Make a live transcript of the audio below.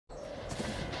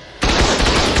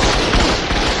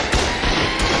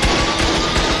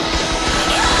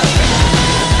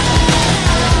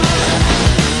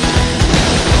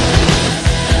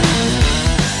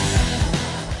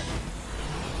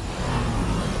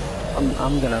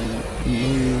I'm gonna move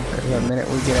the minute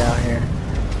we get out here.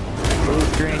 Blue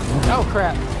screen. Oh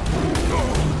crap.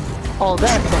 Oh,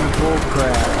 that's some bull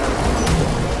crap.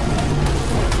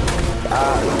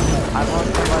 I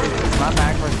lost somebody. My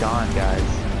magma's gone, guys.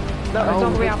 No, it's all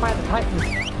the way out by the Titan.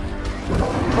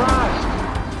 Frost!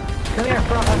 Come here,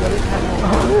 Frost.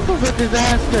 Oh, this is a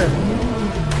disaster.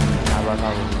 I love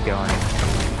how this is going.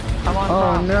 I'm on Oh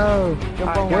Frost. no.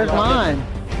 Alright, Where's mine?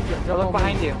 Go look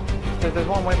behind you. There's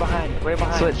one way behind. Way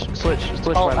behind. Switch.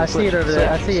 Oh, Riley, I see it switch, over there.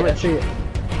 I switch, see it. I switch. see it.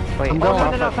 Wait, I'm Oh,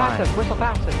 going. no, passive. Whistle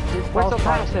passive. Whistle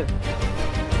passive.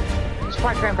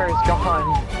 Sprite Cranberry's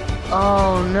gone.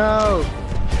 Oh no.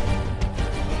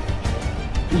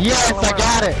 Yes, I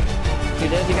got it. You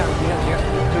did? You got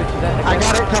it. I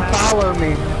got it to follow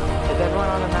me. Is everyone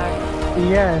on the mag?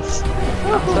 Yes.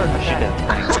 I'm starting to shoot it.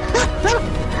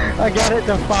 I got it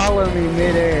to follow me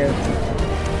midair.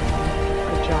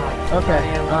 Good job. Okay,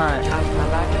 alright. I'm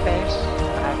back to base.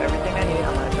 I have everything I need.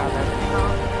 I'm gonna drop everything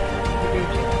off.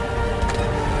 Gucci.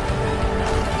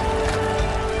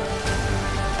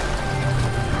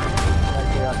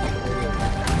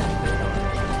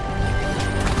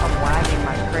 I'm lagging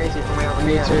like crazy from way over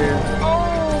Me here. too.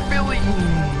 Oh, Billy!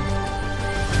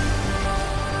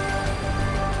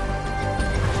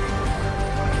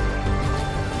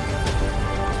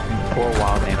 Poor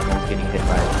wild animals getting hit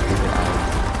by a stupid ice.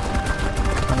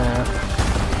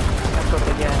 That's what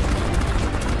they get.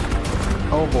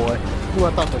 Oh boy. Ooh,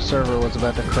 I thought the server was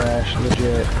about to crash,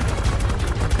 legit.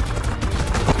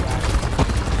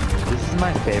 This is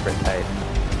my favorite type.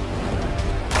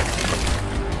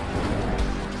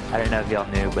 I don't know if y'all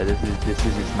knew, but this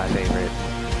is just my favorite.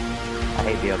 I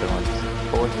hate the other ones.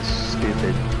 Both is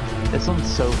stupid. This one's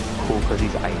so cool because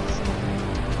he's ice.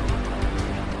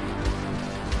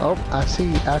 Oh, I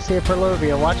see a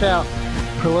Perlovia. Watch out.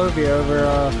 Perlovia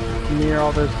over near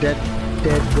all those dead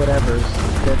whatevers.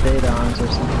 Dead Datons or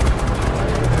something.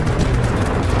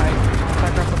 Alright,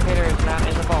 type replicator is not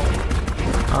in the vault.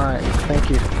 Alright, thank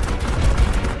you.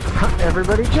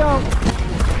 Everybody jump!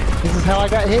 This is how I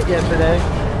got hit yesterday.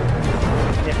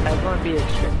 Yeah, everyone be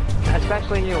extreme.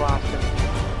 Especially you, Austin.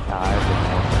 I've been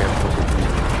more careful with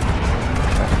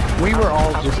you. We were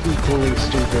all just equally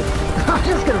stupid. I'm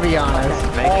just gonna be honest.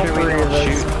 Make All sure we three don't of us.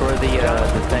 shoot for the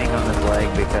thing on his leg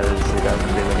because it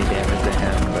doesn't do any damage to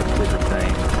him, but to the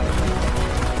thing.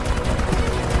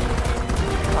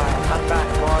 Alright, I'm back,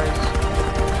 boys.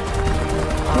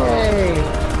 Yay!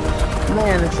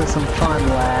 Man, this is some fun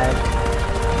lag.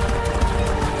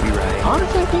 You right.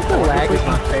 Honestly, I think the lag is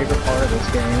my favorite part of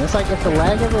this game. It's like if the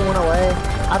lag ever went away,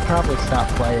 I'd probably stop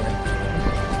playing.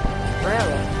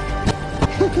 Really?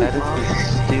 That is the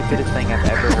stupidest thing I've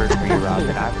ever heard from you, Robin.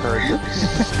 I've heard some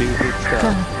stupid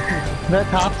stuff. That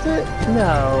tops it?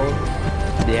 No.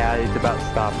 Yeah, it's about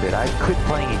stopped it. I quit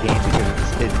playing a game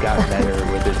because it's got better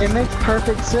with it. It makes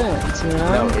perfect sense, you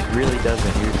know? No, it really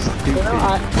doesn't. You're stupid. You know,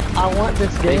 I want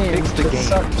this They game fixed the to game,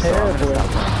 suck so I'm terribly. gonna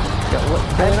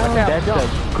stop playing. That's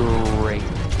a great.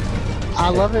 I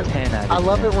love it. 10 out of I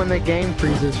love 10. it when the game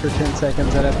freezes for 10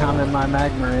 seconds at a time and my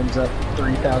magma ends up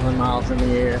 3,000 miles in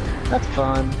the air. That's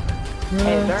fun. Hey,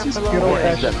 Yeah, they're it's just below good Or old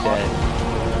ends up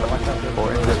fashioned dead.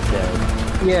 Or ends up dead.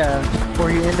 Yeah, or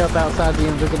you end up outside the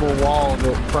invisible wall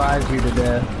that fries you to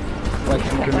death, like you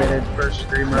committed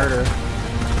first-degree murder.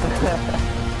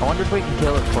 I wonder if we can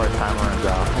kill it before our timer runs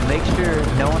out. And make sure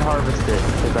no one harvests it,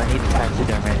 because I need to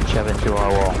taxiderm it and shove it into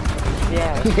our wall.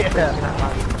 Yeah.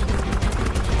 Yeah.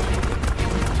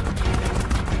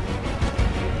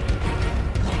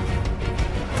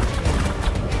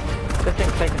 This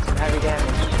thing's taking some heavy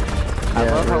damage. I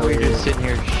Yeah, love it how really we're is. just sitting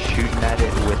here shooting at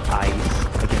it with ice.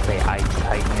 I can say ice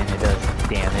titan and it does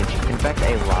damage. In fact,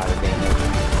 a lot of damage.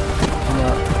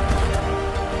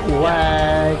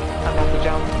 Lag. I'm about to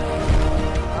jump.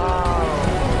 Oh,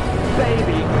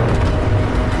 baby.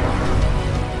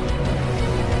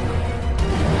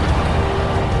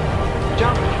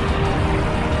 Jump.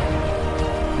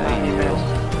 How you do?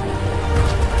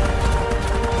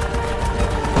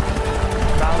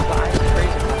 That was the ice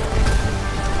crazy.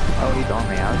 Oh, he's on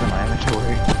me. I was in my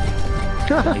inventory.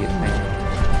 Idiot man.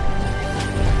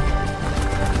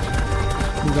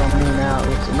 He's on me now.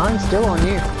 Mine's still on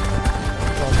you.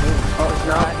 Oh,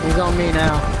 no, he's on me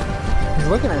now. He's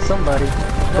looking at somebody,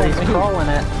 but he's crawling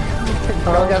at.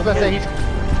 Oh, I was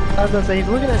gonna say he's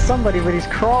looking at somebody, but he's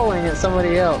crawling at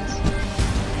somebody else.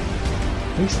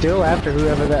 He's still after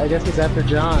whoever that. I guess he's after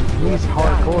John. He's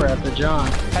hardcore after John.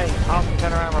 Hey, Austin,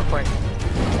 turn around real quick.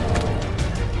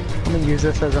 I'm gonna use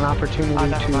this as an opportunity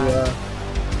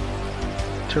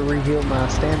to re-heal my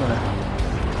stamina.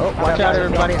 Oh, watch out,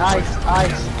 everybody! Ice,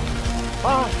 ice.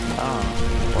 Oh, Oh,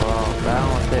 well, that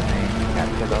one hit me. Yeah,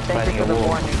 because I was Thank fighting you a for the wolf.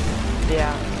 warning.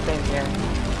 Yeah, same here.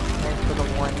 Thanks for the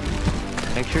warning.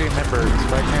 Make sure you remember,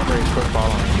 Sprite Chamber is still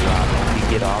following you out. If you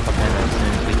get off of him as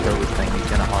soon as we kill this thing, he's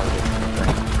gonna harvest the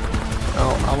thing.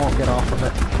 Oh, I won't get off of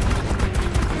it.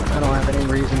 I don't have any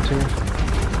reason to.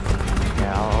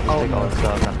 Yeah, I'll just take all the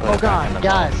stuff and put Oh it back in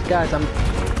god, the guys, I'm...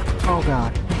 Oh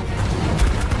god.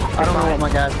 I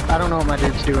don't know what my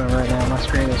dude's doing right now. My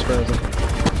screen is frozen.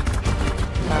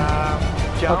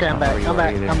 Jump. Okay, I'm back.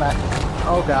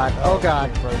 Oh god, oh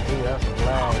god.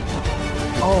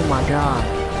 Oh my god.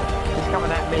 He's coming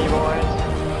at me, boys.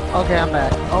 Okay, I'm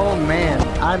back. Oh man,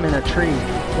 I'm in a tree.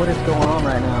 What is going on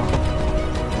right now?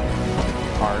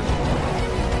 Hard.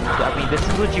 I mean, this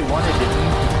is what you wanted, didn't you?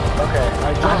 Okay,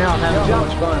 I know, I'm having so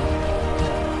much fun.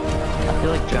 I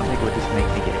feel like jumping would just make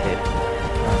me get hit.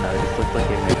 I don't know, it just looks like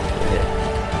it makes me get hit.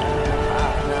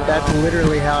 That's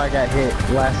literally how I got hit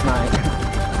last night.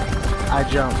 I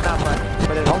jumped. Not much,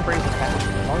 but it's freeze attack.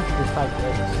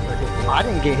 I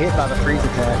didn't get hit by the freeze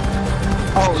attack.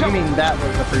 Oh, you mean that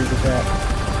was the freeze attack?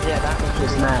 Yeah, that was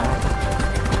Just now.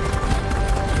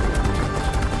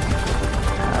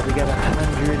 We got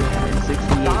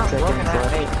 168 seconds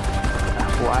left.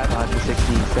 Well, I have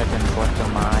 160 seconds left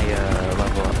on my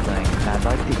level up thing, and I'd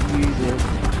like to use it.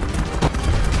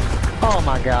 Oh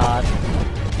my god.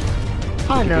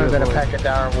 I know that a pack of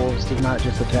dire wolves did not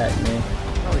just attack me.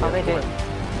 Oh, they did.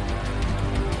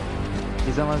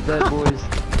 He's almost dead, boys.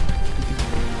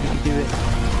 You can do it.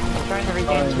 I'm trying to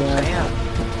regain some yeah. stamina.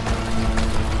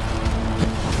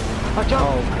 Oh, jump!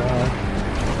 Oh god.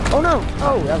 Oh no!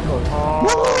 Oh, that's close.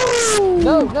 Woo!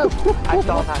 No, no! I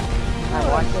saw that. I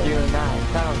watched you and that.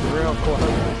 That was real close.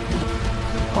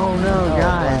 Oh no,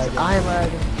 guys.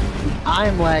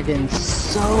 I'm lagging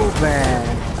so bad.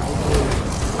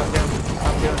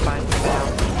 I'm doing fine now.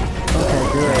 Okay,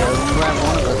 good. I'm glad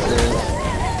one of us is.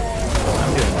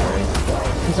 I'm doing alright.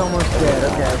 He's almost dead,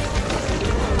 okay.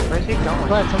 Where's he going?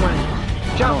 Glad someone...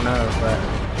 I don't know, but...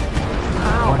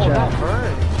 Ow, Watch out. that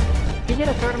bird. He did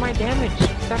a third of my damage.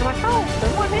 Third of my health.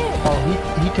 There's one hit. Oh,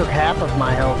 he took half of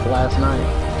my health last night.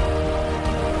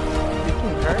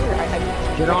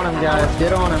 Get on him, guys.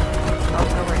 Get on him. Oh,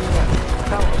 no, where he at?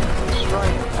 Fell. Destroy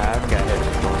him. I haven't got hit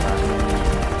this whole time.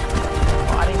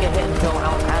 Well, I didn't get hit until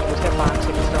Alan had his hitbox, so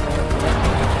he still hit me.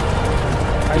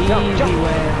 Easy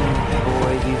win,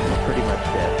 boys. He's pretty much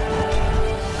dead.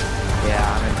 Yeah,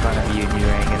 I'm in front of you and you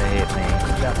ain't gonna hit me.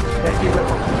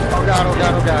 Oh god, oh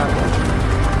god, oh god.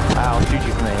 I'll shoot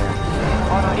you from there.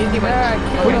 Oh no, easy win.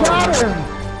 We got him!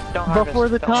 Don't harvest, Before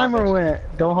the don't timer harvest.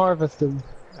 went. Don't harvest him.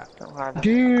 Don't harvest.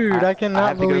 Dude, I I cannot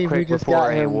have to go believe we quick just before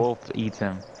got a him. wolf eats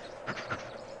him.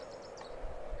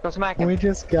 Go smack him. We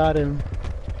just got him.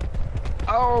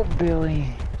 Oh, Billy.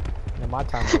 Yeah, my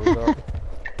timer was up.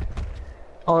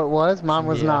 Oh, it was? Mine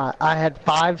was Yeah. not. I had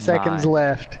 5 seconds Mine.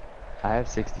 left. I have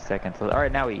 60 seconds.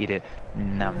 Alright, now we eat it.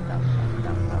 Nom, nom,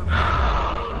 nom,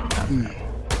 nom, nom.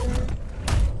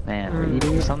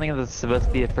 Man, something that's supposed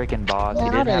to be a freaking boss. Man, He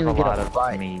I didn't have didn't a even get lot a of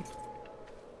fight. meat.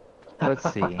 Let's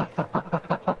see.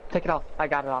 Take it off. I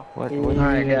got it off. What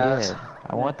Alright, did you guys. get?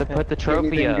 I want to put the trophy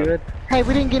Anything up. good? Hey,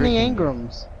 we didn't get any Freaking-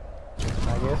 Ingrams.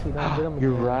 I guess we don't get them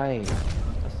You're again. right.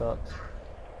 That sucks.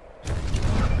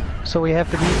 So we have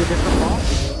to beat the different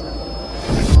bosses.